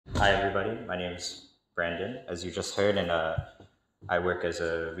Hi everybody, my name is Brandon, as you just heard, and I work as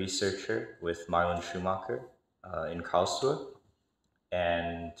a researcher with Marlon Schumacher in Karlsruhe.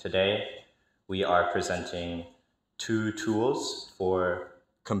 And today we are presenting two tools for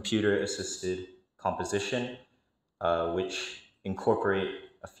computer-assisted composition, which incorporate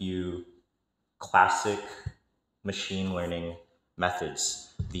a few classic machine learning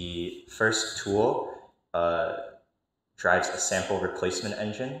methods. The first tool drives a sample replacement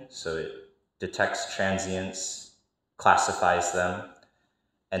engine, so it detects transients, classifies them,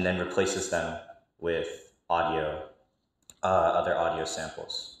 and then replaces them with audio, other audio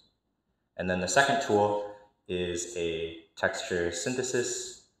samples. And then the second tool is a texture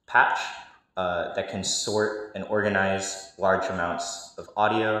synthesis patch that can sort and organize large amounts of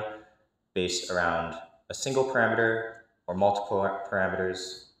audio based around a single parameter or multiple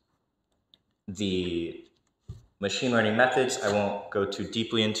parameters. The machine learning methods I won't go too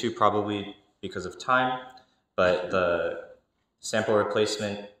deeply into, probably because of time, but the sample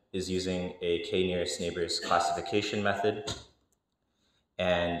replacement is using a k-nearest neighbors classification method,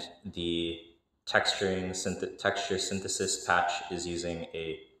 and the texture synthesis patch is using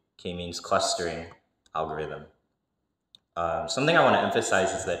a k-means clustering algorithm. Something I want to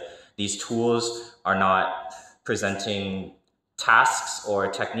emphasize is that these tools are not presenting tasks or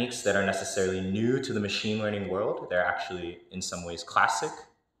techniques that are necessarily new to the machine learning world. They're actually, in some ways, classic,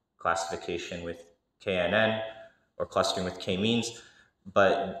 classification with KNN or clustering with k-means.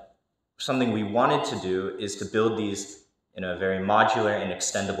 But something we wanted to do is to build these in a very modular and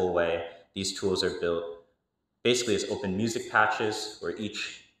extendable way. These tools are built basically as OpenMusic patches, where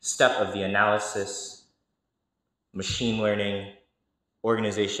each step of the analysis, machine learning,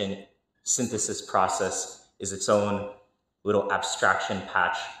 organization, synthesis process is its own little abstraction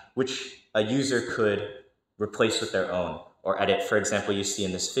patch, which a user could replace with their own or edit. For example, you see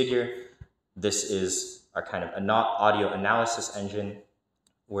in this figure, this is our kind of audio analysis engine,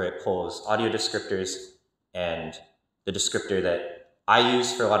 where it pulls audio descriptors, and the descriptor that I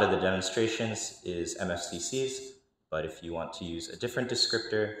use for a lot of the demonstrations is MFCCs, but if you want to use a different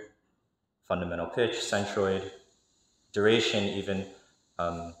descriptor, fundamental pitch, centroid, duration even,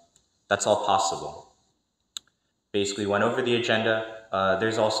 that's all possible. Basically went over the agenda.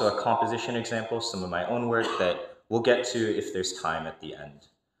 There's also a composition example, some of my own work that we'll get to if there's time at the end.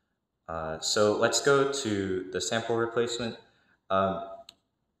 So let's go to the sample replacement.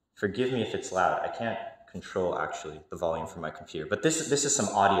 Forgive me if it's loud. I can't control actually the volume from my computer, but this is some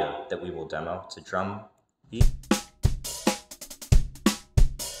audio that we will demo. It's a drum beat.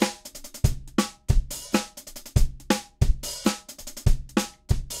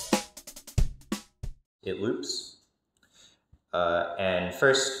 It loops. And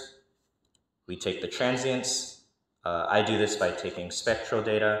first, we take the transients. I do this by taking spectral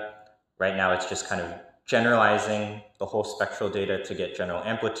data. Right now, it's just kind of generalizing the whole spectral data to get general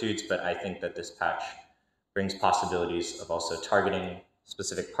amplitudes, but I think that this patch brings possibilities of also targeting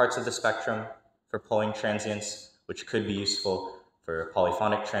specific parts of the spectrum for pulling transients, which could be useful for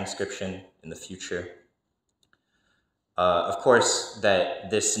polyphonic transcription in the future. Of course,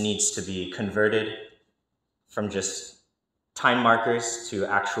 that this needs to be converted from just time markers to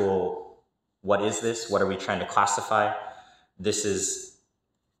actual, what is this? What are we trying to classify? This is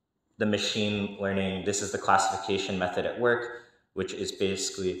the machine learning, this is the classification method at work, which is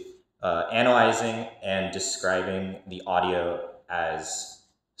basically analyzing and describing the audio as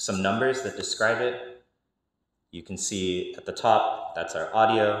some numbers that describe it. You can see at the top, that's our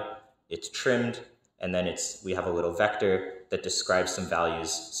audio, it's trimmed, and then we have a little vector that describes some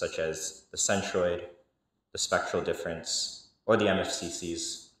values such as the centroid, the spectral difference, or the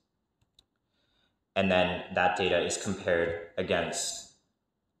MFCCs. And then that data is compared against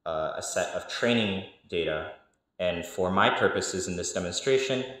a set of training data. And for my purposes in this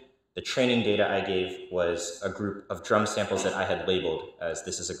demonstration, the training data I gave was a group of drum samples that I had labeled as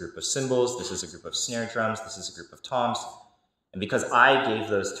this is a group of cymbals, this is a group of snare drums, this is a group of toms. And because I gave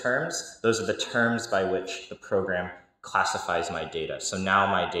those terms, those are the terms by which the program classifies my data. So now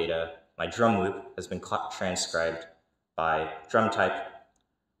my data, my drum loop, has been transcribed by drum type.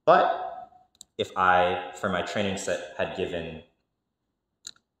 But if I, for my training set, had given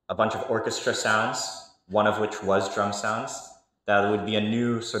a bunch of orchestra sounds, one of which was drum sounds, that would be a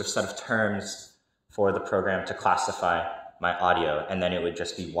new sort of set of terms for the program to classify my audio, and then it would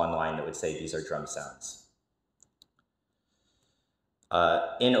just be one line that would say these are drum sounds.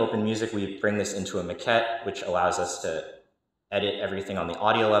 In OpenMusic, we bring this into a maquette, which allows us to edit everything on the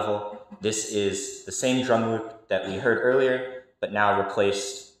audio level. This is the same drum loop that we heard earlier, but now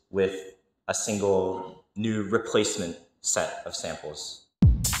replaced with a single new replacement set of samples.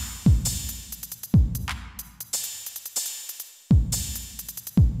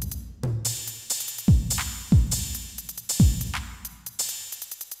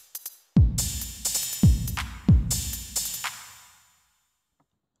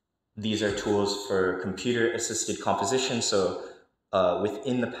 these are tools for computer-assisted composition. So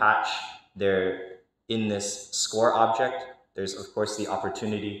within the patch, in this score object, there's of course the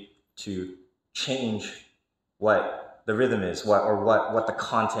opportunity to change what the rhythm is, what the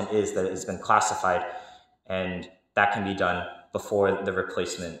content is that has been classified, and that can be done before the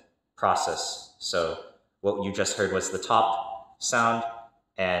replacement process. So what you just heard was the top sound,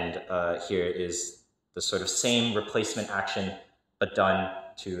 and here is the sort of same replacement action, but done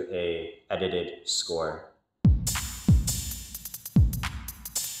to a edited score.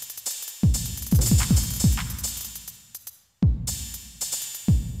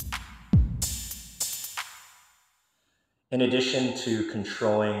 In addition to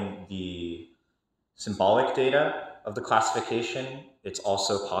controlling the symbolic data of the classification, it's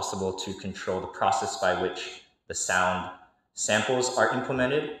also possible to control the process by which the sound samples are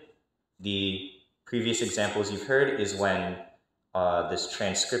implemented. The previous examples you've heard is when this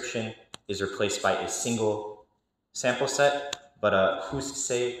transcription is replaced by a single sample set, but who's to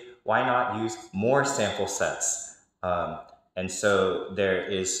say why not use more sample sets? And so there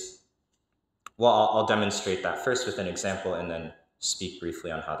is, well, I'll demonstrate that first with an example and then speak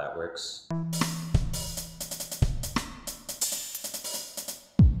briefly on how that works.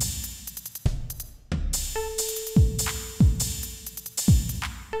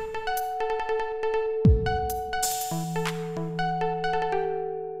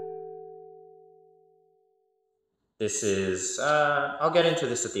 This is, I'll get into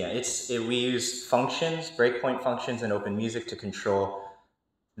this at the end. We use functions, breakpoint functions in OpenMusic to control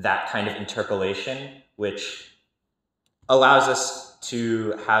that kind of interpolation, which allows us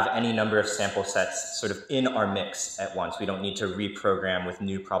to have any number of sample sets sort of in our mix at once. We don't need to reprogram with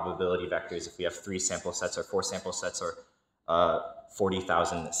new probability vectors if we have 3 sample sets or 4 sample sets or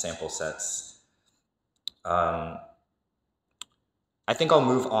 40,000 sample sets. I think I'll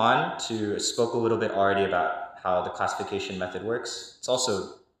move on to, spoke a little bit already about how the classification method works.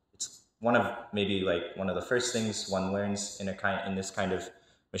 It's one of maybe like one of the first things one learns in this kind of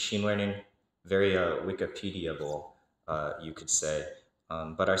machine learning, very Wikipedia-able, you could say.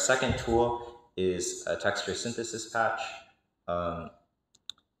 But our second tool is a texture synthesis patch. For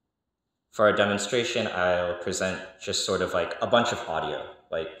our demonstration, I'll present just sort of like a bunch of audio,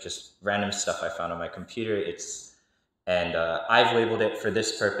 like just random stuff I found on my computer. I've labeled it for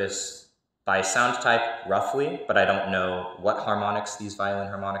this purpose by sound type roughly, but I don't know what harmonics these violin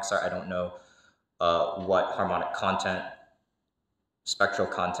harmonics are. I don't know what harmonic content, spectral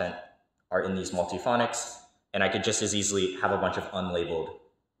content are in these multiphonics, and I could just as easily have a bunch of unlabeled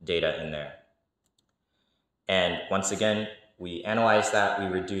data in there. And once again, we analyze that, we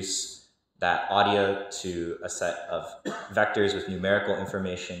reduce that audio to a set of vectors with numerical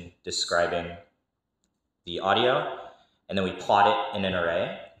information describing the audio, and then we plot it in an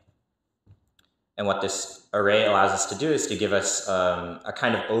array. And what this array allows us to do is to give us a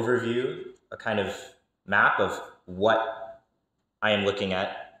kind of overview, a kind of map of what I am looking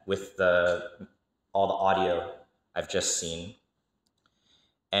at with all the audio I've just seen.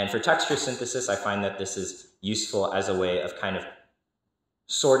 And for texture synthesis, I find that this is useful as a way of kind of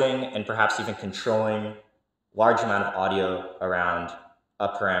sorting and perhaps even controlling large amount of audio around a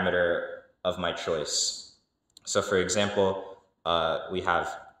parameter of my choice. So for example, we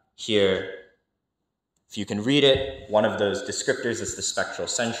have here, if you can read it, one of those descriptors is the spectral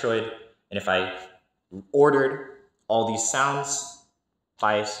centroid. And if I ordered all these sounds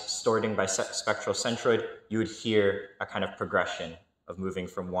by sorting by spectral centroid, you would hear a kind of progression of moving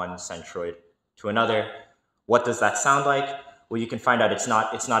from one centroid to another. What does that sound like? Well, you can find out it's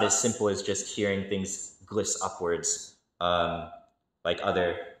not as simple as just hearing things gliss upwards, like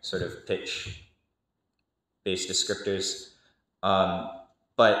other sort of pitch-based descriptors.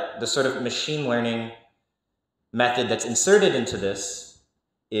 But the sort of machine learning method that's inserted into this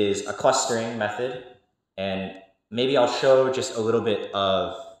is a clustering method. And maybe I'll show just a little bit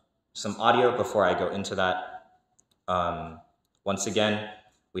of some audio before I go into that. Once again,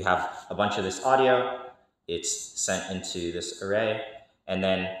 we have a bunch of this audio. It's sent into this array. And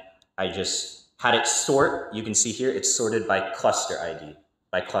then I just had it sort. You can see here, it's sorted by cluster ID,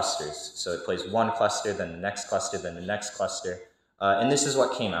 by clusters. So it plays one cluster, then the next cluster, then the next cluster. And this is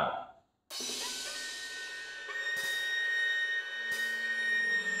what came out.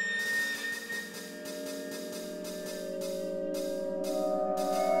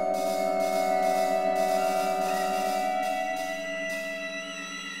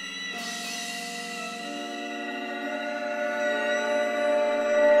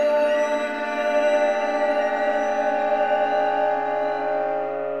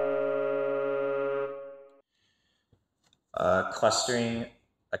 Clustering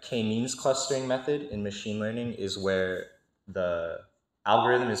a k-means clustering method in machine learning is where the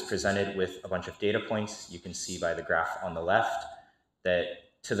algorithm is presented with a bunch of data points. You can see by the graph on the left that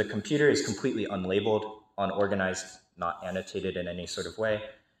to the computer is completely unlabeled, unorganized, not annotated in any sort of way.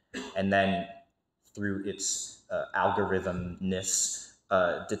 And then through its algorithmness,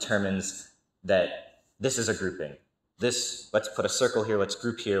 determines that this is a grouping. This, let's put a circle here, let's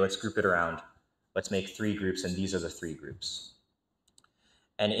group it around. Let's make 3 groups, and these are the 3 groups.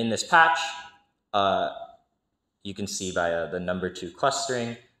 And in this patch, you can see by the number 2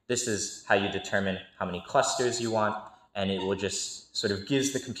 clustering, this is how you determine how many clusters you want, and it will just sort of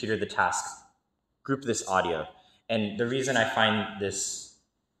gives the computer the task, group this audio. And the reason I find this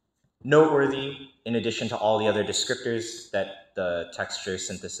noteworthy, in addition to all the other descriptors that the texture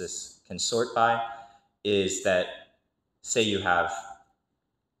synthesis can sort by, is that say you have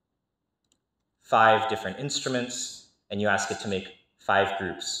 5 different instruments and you ask it to make 5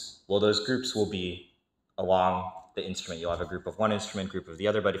 groups. Well, those groups will be along the instrument. You'll have a group of one instrument, group of the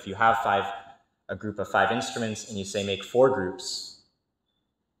other, but if you have a group of 5 instruments and you say make 4 groups,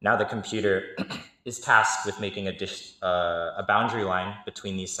 now the computer is tasked with making a boundary line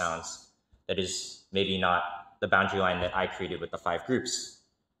between these sounds that is maybe not the boundary line that I created with the 5 groups.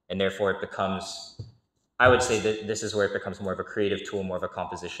 And therefore it becomes, I would say that this is where it becomes more of a creative tool, more of a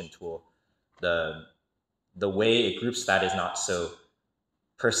composition tool. The way it groups that is not so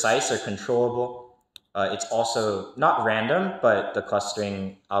precise or controllable. It's also not random, but the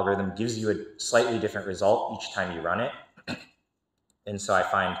clustering algorithm gives you a slightly different result each time you run it. And so I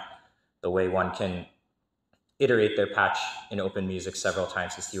find the way one can iterate their patch in OpenMusic several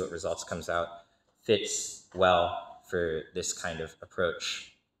times to see what results comes out fits well for this kind of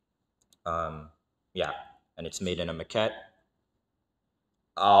approach. Yeah, and it's made in a maquette.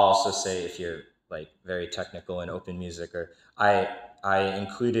 I'll also say if you're like very technical in OpenMusic, or I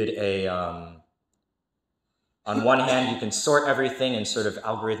included a, on one hand, you can sort everything and sort of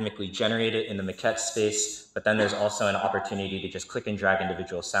algorithmically generate it in the maquette space, but then there's also an opportunity to just click and drag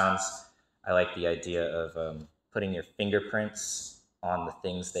individual sounds. I like the idea of putting your fingerprints on the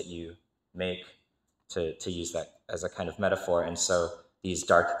things that you make to use that as a kind of metaphor. And so these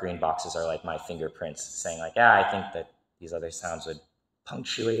dark green boxes are like my fingerprints saying like, yeah, I think that these other sounds would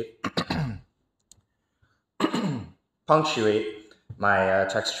punctuate my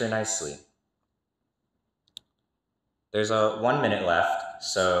texture nicely. There's 1 minute left,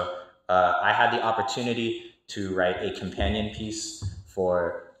 so I had the opportunity to write a companion piece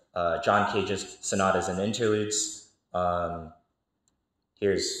for John Cage's Sonatas and Interludes.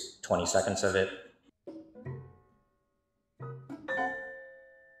 Here's 20 seconds of it.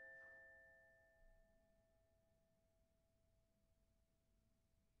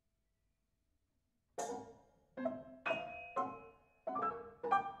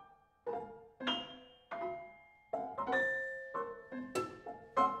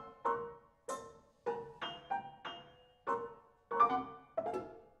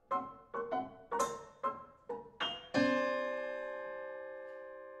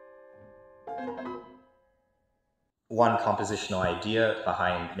 One compositional idea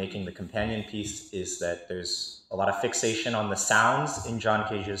behind making the companion piece is that there's a lot of fixation on the sounds in John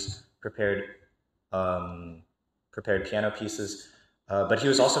Cage's prepared piano pieces, but he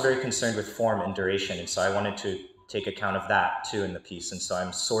was also very concerned with form and duration, and so I wanted to take account of that too in the piece. And so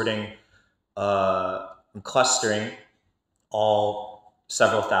I'm sorting, I'm clustering all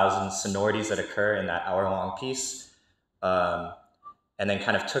several thousand sonorities that occur in that hour-long piece, and then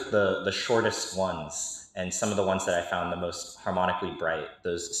kind of took the shortest ones. And some of the ones that I found the most harmonically bright,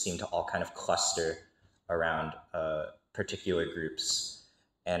 those seem to all kind of cluster around particular groups.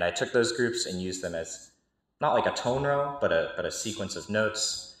 And I took those groups and used them as, not like a tone row, but a sequence of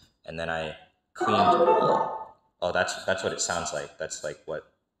notes. And then I cleaned, oh, that's what it sounds like. That's like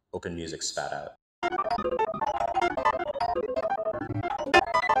what OpenMusic spat out.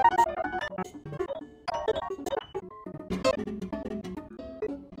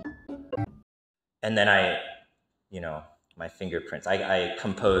 And then my fingerprints, I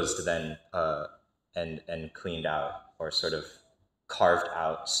composed then and cleaned out, or sort of carved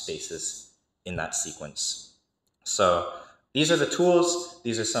out spaces in that sequence. So these are the tools,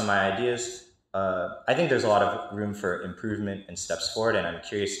 these are some of my ideas. I think there's a lot of room for improvement and steps forward, and I'm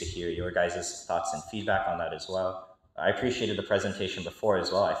curious to hear your guys' thoughts and feedback on that as well. I appreciated the presentation before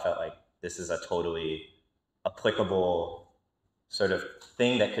as well. I felt like this is a totally applicable sort of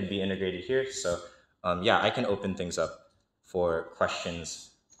thing that could be integrated here. So yeah, I can open things up for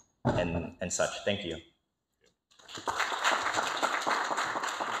questions and such. Thank you.